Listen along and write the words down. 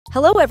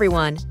Hello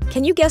everyone!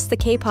 Can you guess the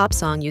K-pop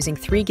song using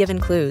 3 given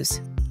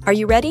clues? Are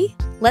you ready?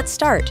 Let's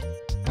start.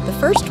 The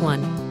first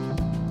one.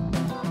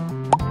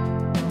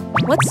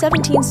 What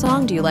 17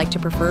 song do you like to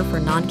prefer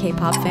for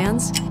non-K-pop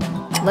fans?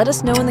 Let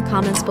us know in the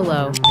comments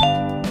below.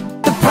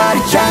 The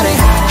party Johnny,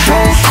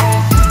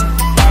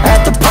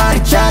 at the party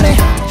Johnny.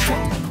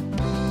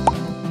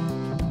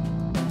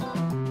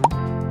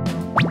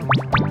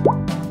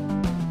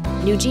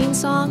 NewJeans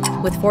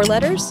song with 4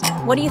 letters?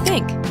 What do you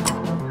think?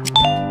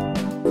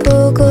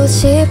 보고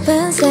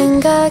싶은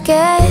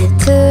생각에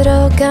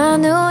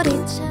들어간 우리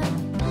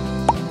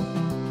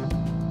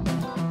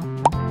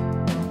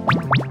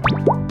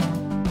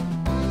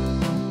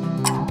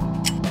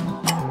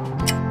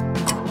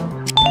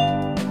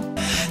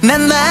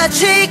난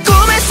마치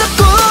꿈에서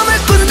꿈을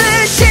꾼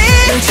듯이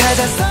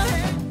찾았어.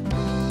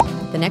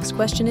 The next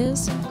question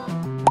is,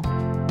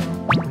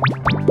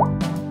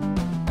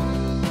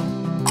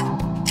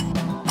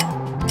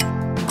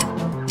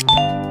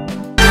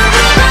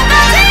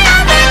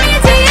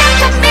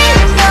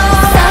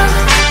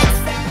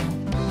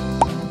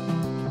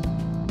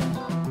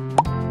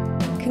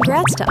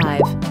 congrats to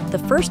i-dle, the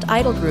first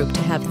i-dle group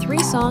to have 3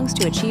 songs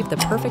to achieve the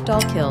perfect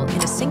all-kill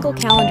in a single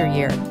calendar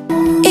year.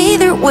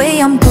 Either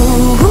way, I'm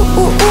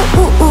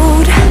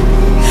good.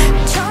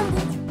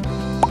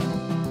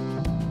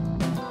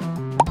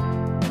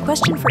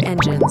 Question for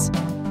Engines.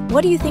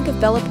 What do you think of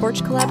Bella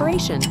Porch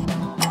collaboration?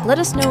 Let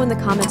us know in the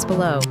comments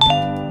below.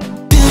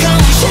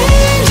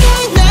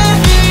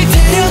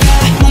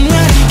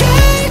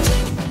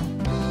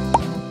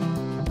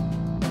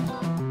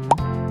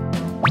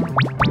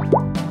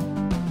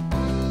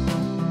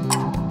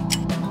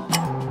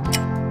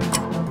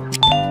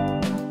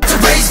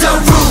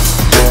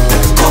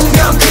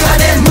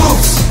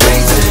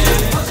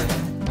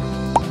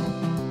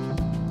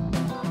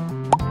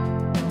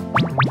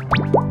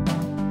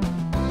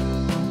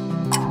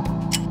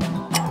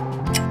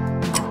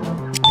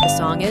 The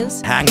song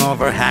is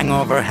Hangover,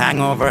 hangover,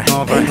 hangover,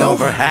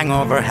 hangover,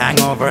 hangover,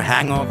 hangover,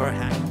 hangover, hangover.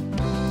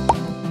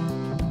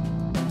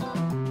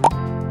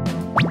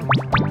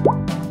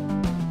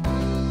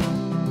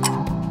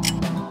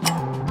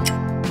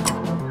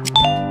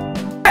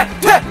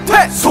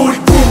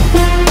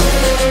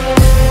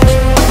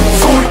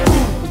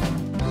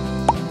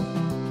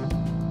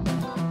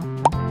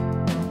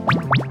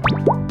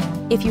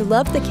 If you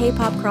loved the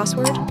Kpop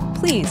Crossword,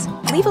 please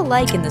leave a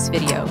like in this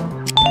video.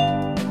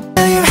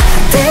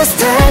 This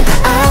time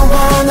I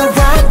wanna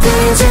write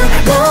things you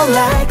don't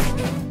like.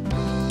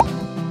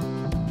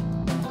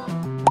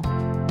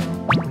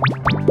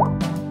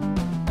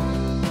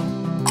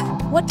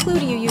 What clue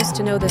do you use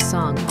to know this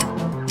song?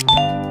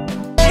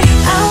 I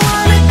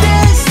wanna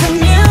dance, the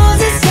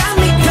music's got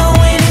me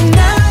going and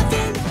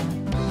nothing.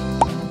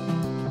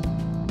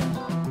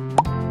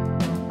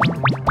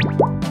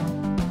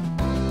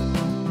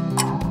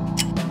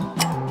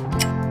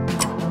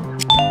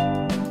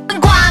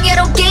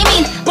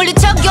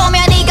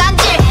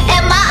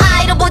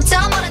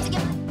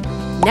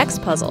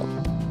 Next puzzle.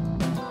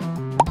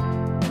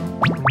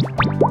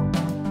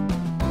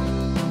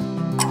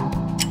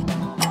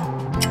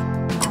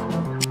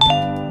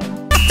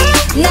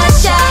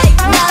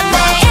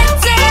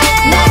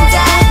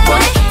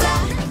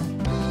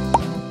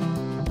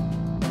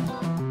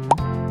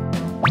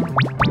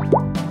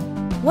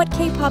 What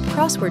K-pop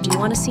crossword do you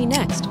want to see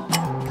next?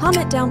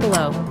 Comment down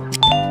below.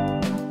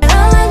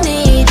 All I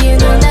need, you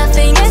know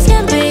nothing else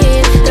can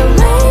beat the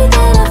way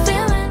that I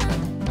feel.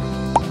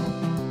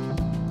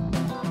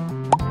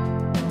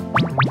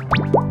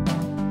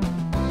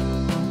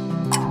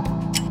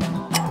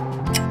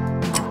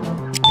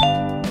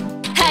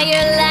 How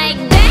you like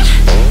that?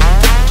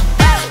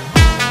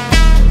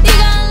 You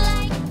gonna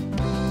like?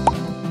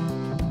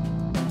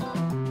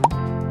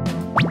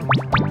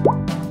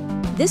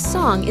 This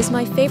song is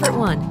my favorite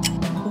one.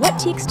 What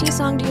TXT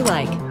song do you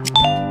like?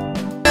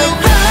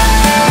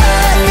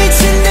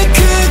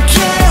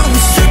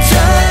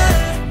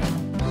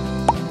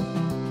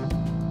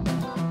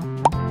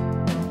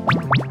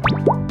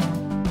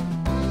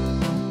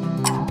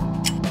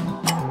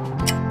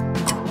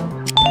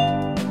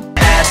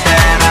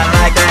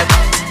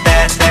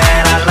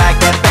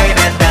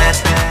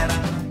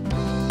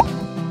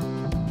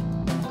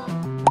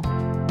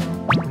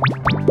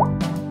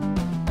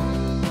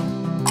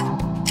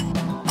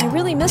 I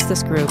really miss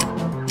this group.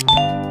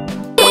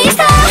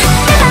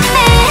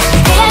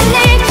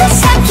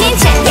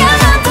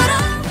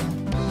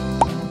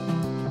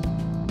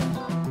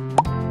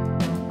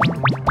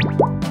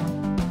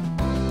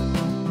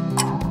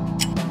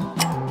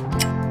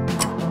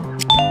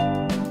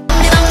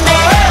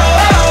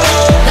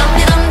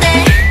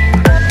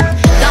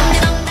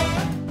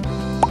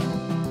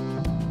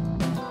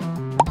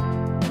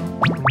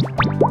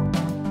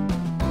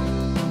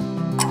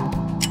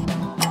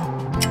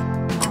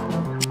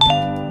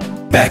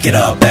 Back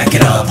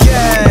it up,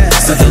 yeah.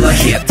 So the line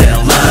hit the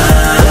line.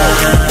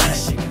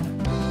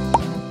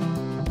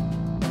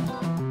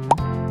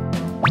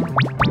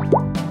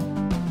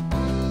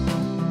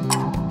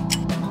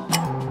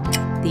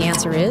 The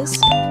answer is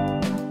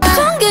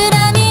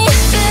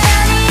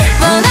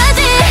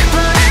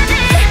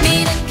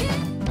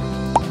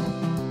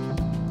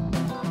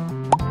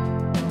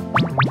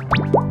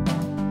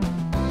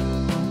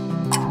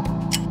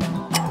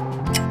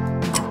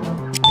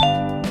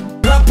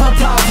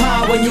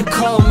pa when you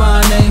call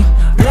my name.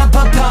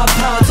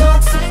 Ra-pa-pa-pa,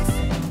 talk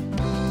sexy.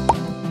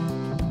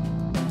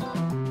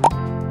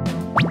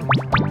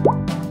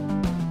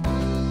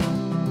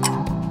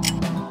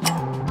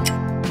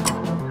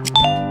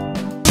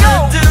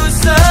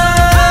 Medusa,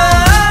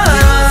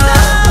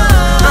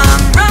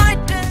 I'm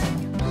right there.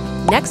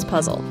 Next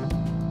puzzle.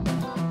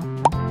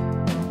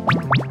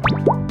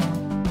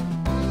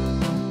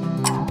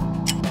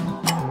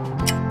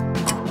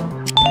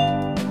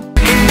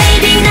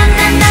 Baby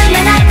난난난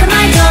난 knock on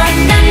my door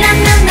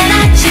난난난 난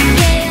아침에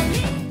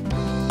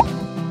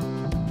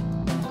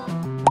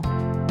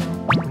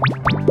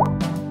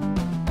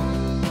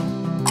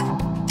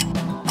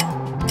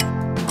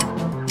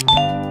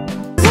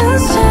The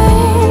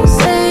same,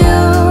 say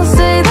you'll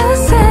say the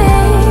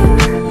same.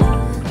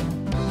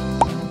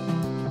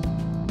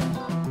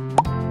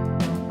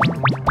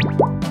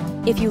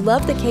 If you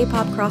love the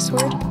K-pop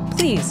crossword,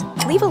 please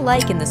leave a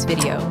like in this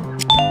video.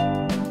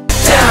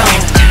 Down,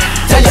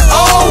 tell you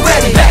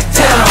already. Back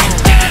down,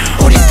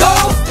 우리 go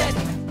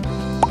steady.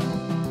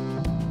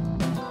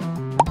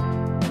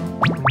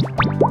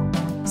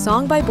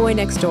 Song by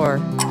Boynextdoor.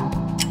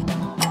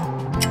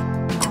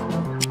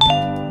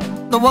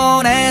 The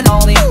one and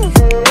only,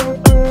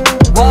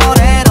 one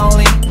and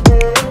only.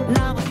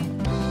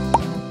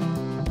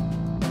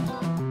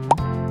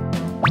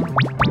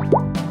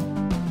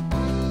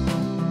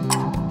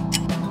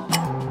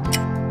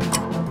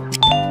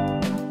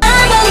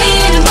 I'm only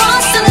in a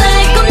monster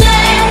like a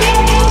man.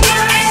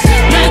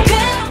 My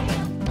girl.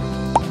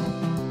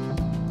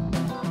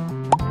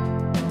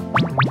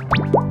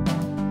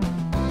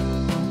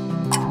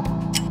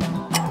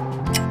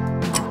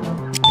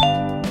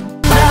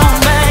 Down,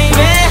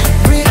 baby.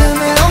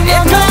 Rhythm it on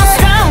your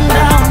mind.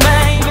 Down,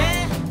 baby.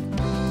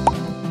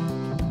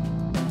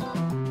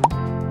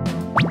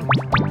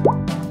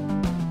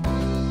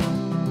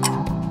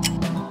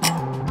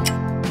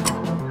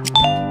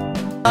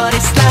 But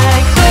it's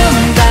like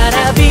boom,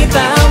 gotta be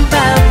bound,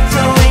 bound,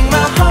 throwing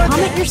my heart.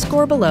 Comment your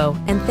score below,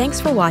 and thanks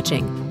for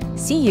watching.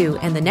 See you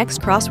in the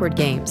next crossword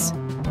games.